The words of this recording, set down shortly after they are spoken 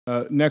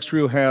Next,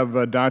 we'll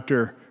have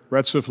Dr.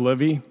 Retsef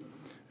Levi.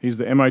 He's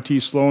the MIT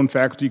Sloan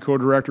Faculty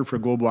Co-Director for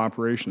Global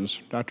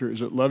Operations. Doctor,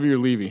 is it Levy or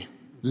Levy?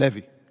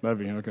 Levy.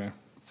 Levy, okay.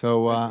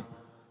 So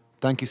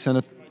thank you,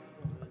 Senator,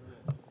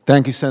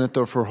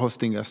 for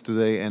hosting us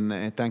today,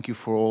 and thank you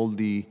for all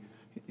the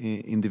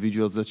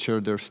individuals that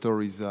shared their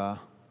stories.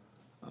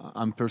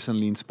 I'm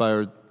personally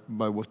inspired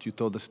by what you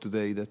told us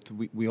today, that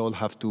we all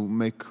have to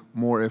make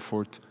more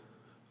effort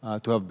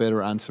to have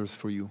better answers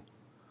for you.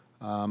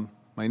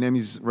 My name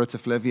is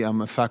Retsef Levi.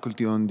 I'm a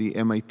faculty on the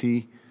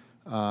MIT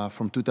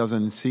from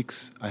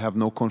 2006. I have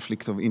no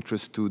conflict of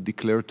interest to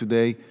declare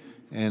today,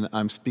 and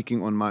I'm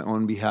speaking on my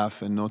own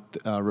behalf and not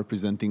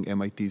representing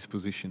MIT's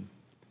position.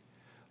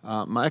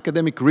 My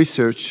academic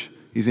research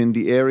is in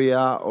the area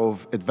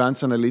of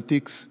advanced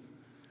analytics,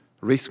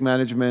 risk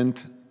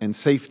management, and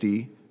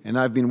safety, and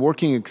I've been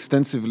working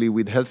extensively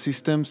with health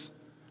systems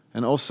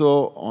and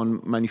also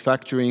on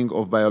manufacturing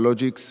of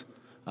biologics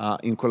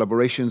in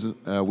collaborations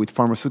with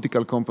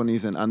pharmaceutical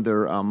companies and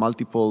under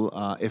multiple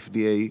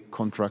FDA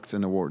contracts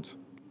and awards.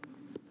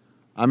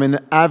 I'm an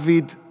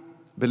avid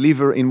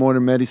believer in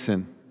modern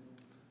medicine.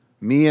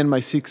 Me and my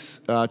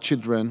 6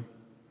 children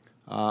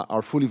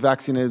are fully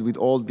vaccinated with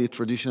all the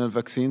traditional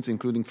vaccines,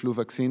 including flu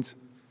vaccines,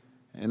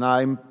 and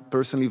I'm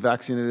personally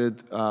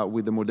vaccinated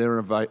with the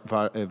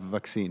Moderna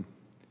vaccine.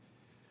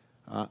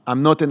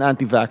 I'm not an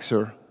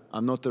anti-vaxxer.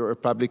 I'm not a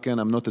Republican.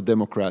 I'm not a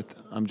Democrat.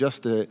 I'm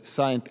just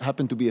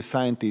happen to be a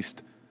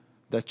scientist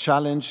that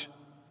challenge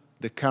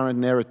the current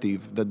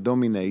narrative that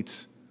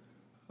dominates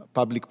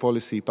public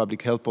policy,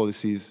 public health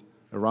policies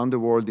around the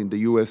world, in the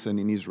US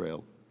and in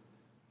Israel.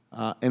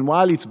 And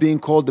while it's being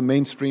called the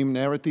mainstream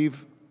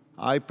narrative,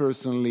 I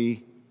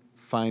personally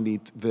find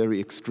it very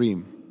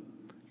extreme.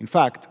 In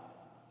fact,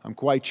 I'm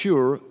quite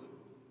sure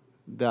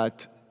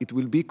that it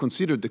will be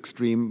considered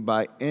extreme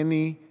by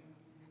any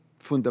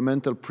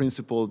fundamental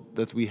principle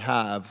that we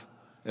have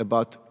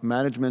about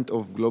management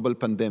of global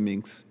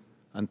pandemics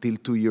until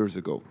 2 years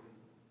ago.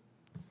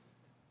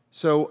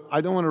 So I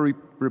don't want to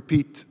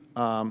repeat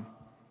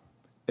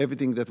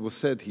everything that was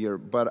said here,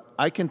 but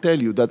I can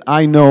tell you that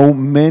I know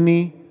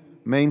many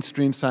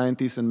mainstream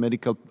scientists and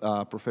medical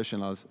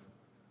professionals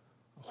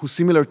who,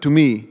 similar to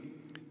me,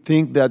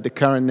 think that the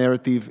current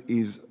narrative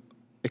is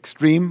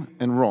extreme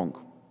and wrong.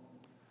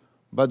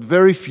 But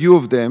very few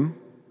of them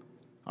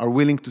are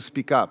willing to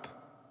speak up.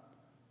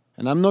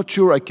 And I'm not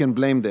sure I can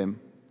blame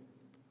them,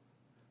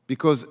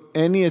 because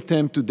any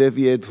attempt to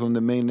deviate from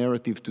the main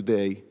narrative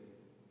today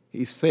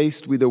is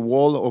faced with a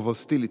wall of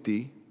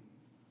hostility,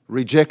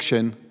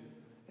 rejection,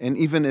 and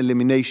even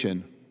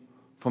elimination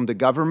from the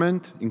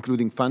government,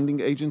 including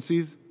funding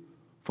agencies,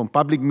 from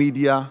public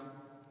media,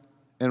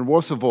 and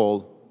worst of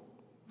all,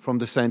 from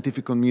the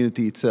scientific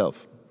community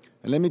itself.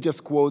 And let me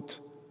just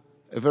quote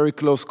a very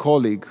close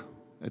colleague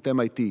at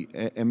MIT,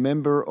 a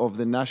member of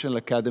the National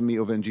Academy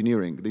of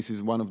Engineering. This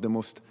is one of the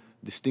most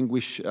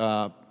distinguished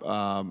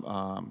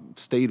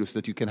status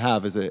that you can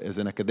have as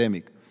an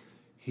academic.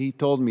 He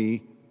told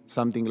me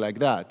something like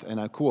that,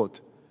 and I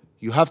quote,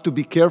 "You have to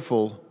be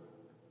careful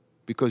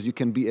because you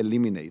can be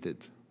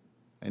eliminated."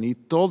 And he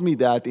told me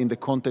that in the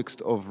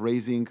context of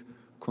raising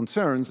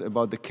concerns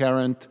about the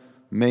current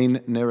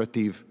main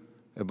narrative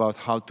about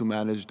how to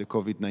manage the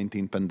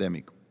COVID-19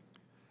 pandemic.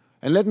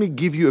 And let me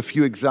give you a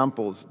few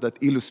examples that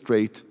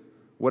illustrate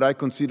what I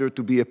consider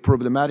to be a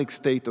problematic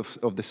state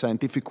of the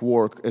scientific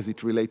work as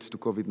it relates to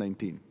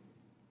COVID-19.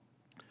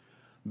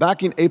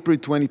 Back in April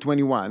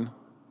 2021,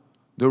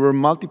 there were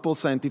multiple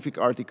scientific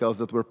articles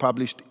that were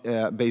published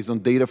based on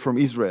data from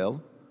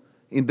Israel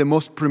in the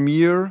most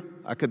premier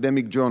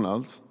academic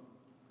journals,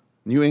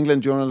 New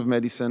England Journal of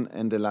Medicine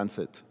and The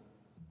Lancet.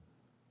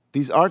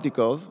 These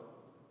articles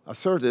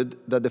asserted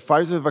that the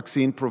Pfizer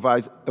vaccine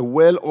provides a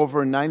well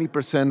over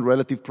 90%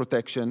 relative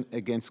protection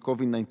against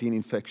COVID-19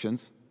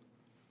 infections.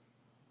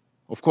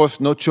 Of course,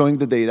 not showing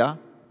the data.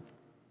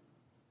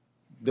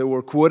 They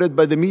were quoted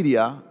by the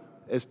media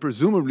as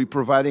presumably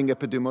providing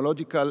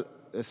epidemiological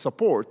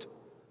support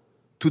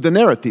to the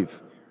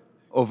narrative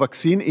of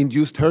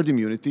vaccine-induced herd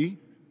immunity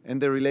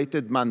and the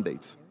related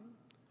mandates.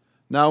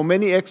 Now,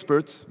 many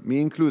experts,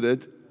 me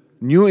included,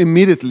 knew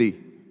immediately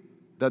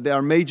that there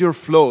are major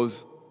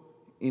flaws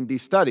in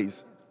these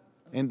studies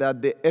and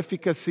that the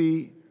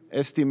efficacy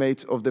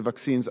estimates of the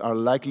vaccines are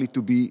likely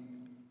to be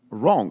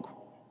wrong.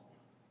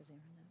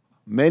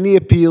 Many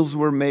appeals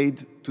were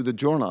made to the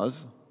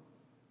journals.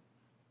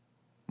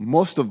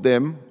 Most of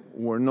them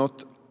were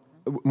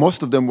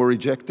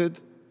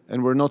rejected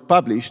and were not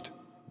published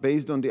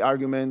based on the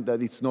argument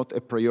that it's not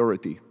a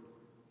priority.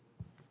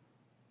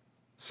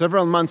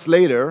 Several months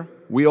later,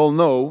 we all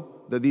know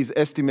that these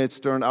estimates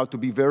turned out to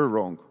be very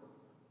wrong.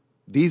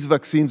 These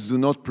vaccines do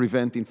not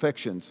prevent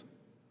infections,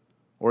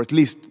 or at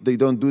least they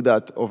don't do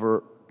that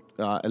over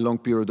a long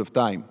period of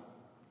time.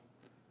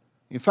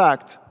 In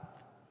fact,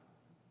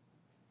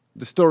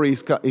 the story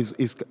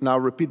is now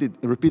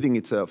repeating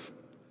itself.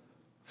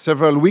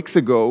 Several weeks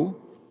ago,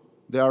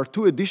 there are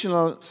 2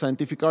 additional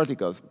scientific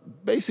articles,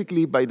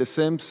 basically by the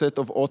same set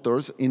of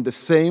authors in the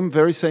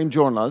very same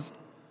journals,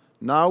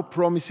 now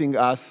promising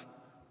us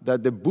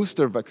that the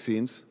booster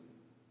vaccines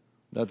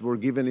that were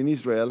given in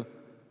Israel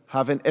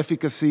have an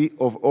efficacy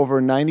of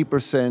over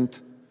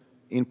 90%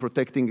 in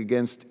protecting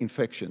against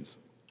infections.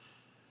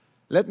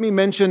 Let me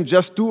mention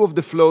just two of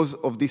the flaws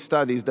of these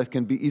studies that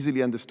can be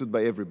easily understood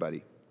by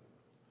everybody.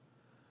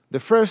 The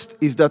first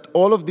is that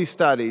all of these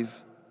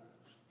studies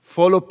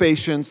follow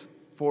patients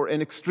for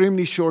an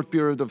extremely short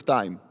period of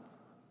time.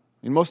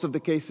 In most of the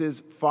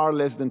cases, far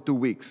less than 2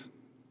 weeks.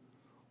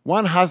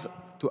 One has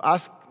to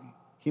ask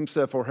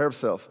himself or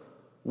herself,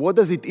 what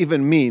does it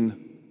even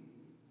mean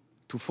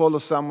to follow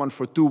someone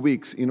for 2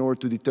 weeks in order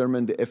to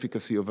determine the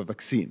efficacy of a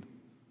vaccine?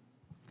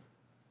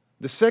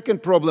 The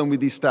second problem with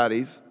these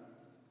studies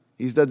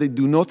is that they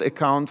do not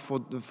account for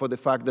the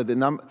fact that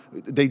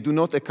they do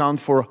not account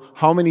for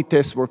how many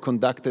tests were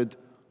conducted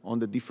on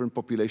the different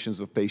populations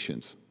of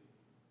patients.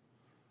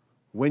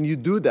 When you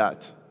do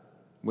that,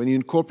 when you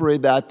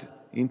incorporate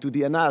that into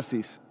the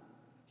analysis,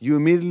 you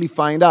immediately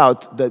find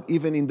out that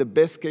even in the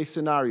best case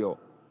scenario,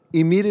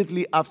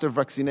 immediately after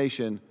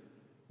vaccination,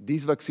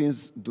 these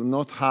vaccines do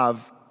not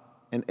have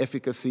an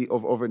efficacy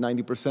of over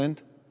 90%,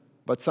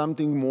 but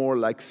something more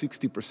like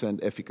 60%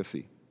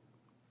 efficacy.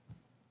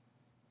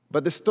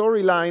 But the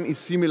storyline is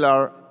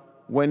similar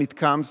when it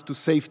comes to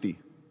safety.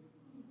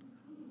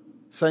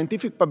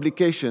 Scientific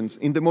publications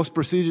in the most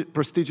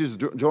prestigious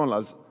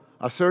journals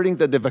asserting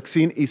that the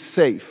vaccine is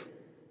safe,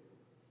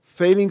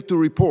 failing to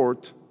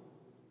report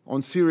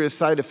on serious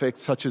side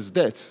effects such as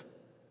deaths,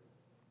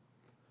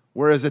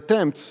 whereas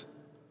attempts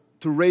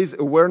to raise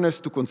awareness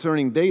to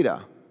concerning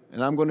data,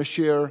 and I'm going to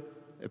share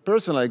a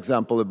personal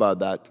example about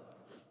that.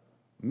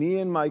 Me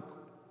and my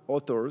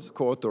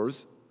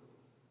co-authors,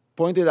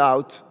 pointed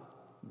out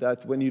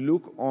that when you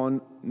look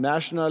on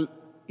national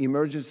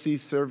emergency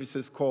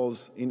services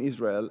calls in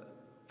Israel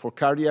for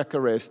cardiac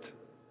arrest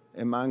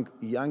among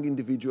young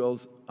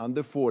individuals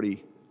under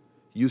 40,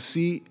 you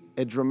see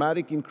a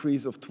dramatic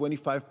increase of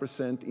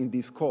 25% in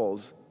these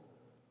calls,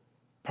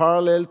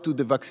 parallel to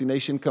the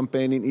vaccination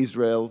campaign in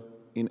Israel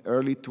in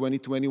early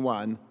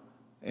 2021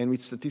 and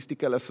with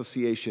statistical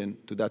association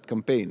to that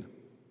campaign.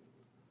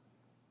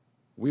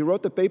 We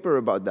wrote a paper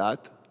about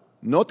that,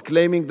 not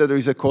claiming that there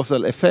is a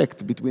causal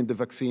effect between the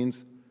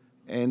vaccines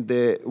and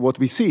what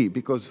we see,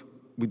 because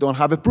we don't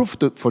have a proof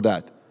for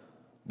that.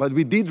 But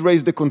we did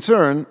raise the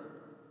concern,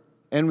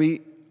 and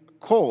we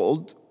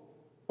called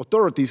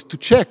authorities to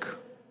check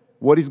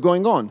what is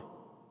going on.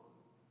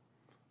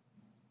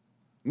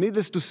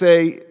 Needless to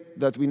say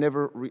that we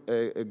never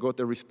got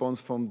a response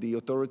from the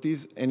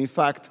authorities, and in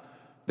fact,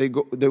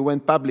 they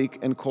went public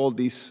and called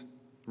this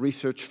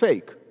research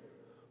fake.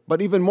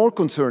 But even more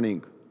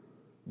concerning,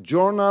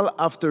 journal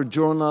after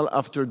journal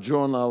after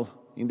journal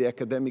in the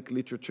academic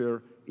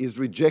literature is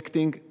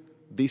rejecting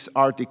this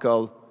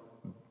article,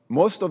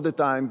 most of the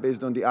time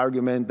based on the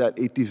argument that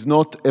it is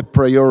not a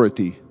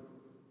priority.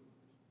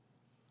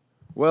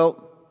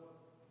 Well,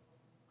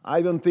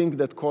 I don't think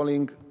that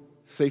calling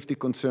safety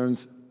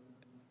concerns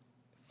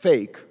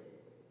fake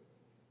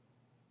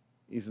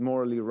is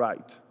morally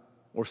right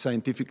or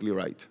scientifically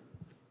right.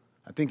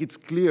 I think it's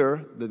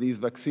clear that these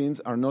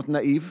vaccines are not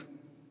naive.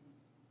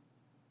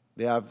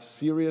 They have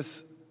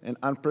serious and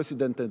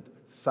unprecedented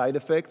side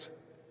effects,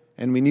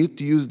 and we need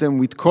to use them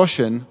with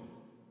caution,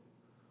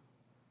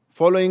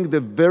 following the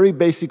very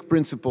basic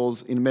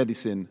principles in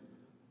medicine.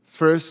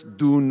 First,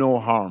 do no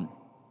harm.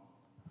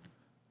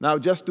 Now,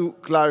 just to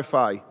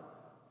clarify,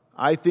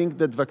 I think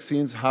that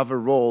vaccines have a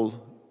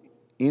role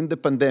in the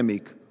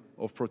pandemic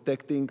of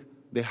protecting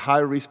the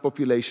high-risk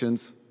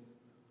populations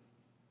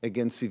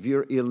against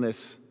severe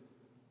illness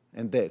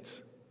and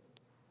deaths,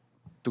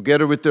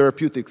 together with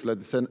therapeutics, like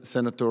the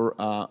senator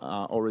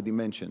already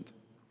mentioned.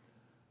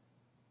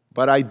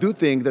 But I do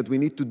think that we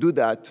need to do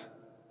that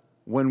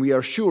when we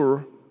are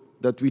sure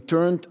that we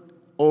turned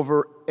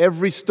over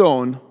every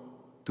stone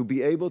to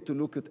be able to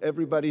look at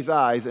everybody's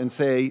eyes and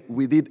say,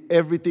 we did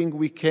everything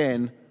we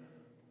can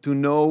to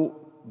know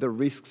the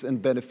risks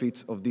and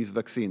benefits of these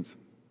vaccines.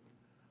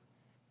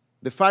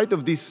 The fight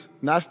of this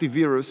nasty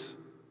virus,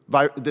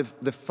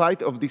 the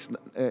fight of this,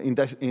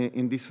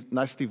 in this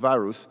nasty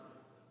virus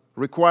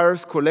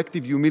requires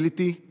collective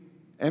humility,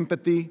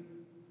 empathy,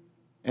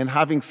 and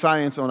having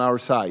science on our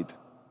side.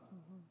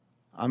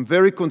 I'm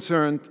very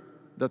concerned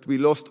that we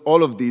lost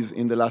all of these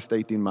in the last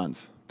 18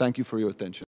 months. Thank you for your attention.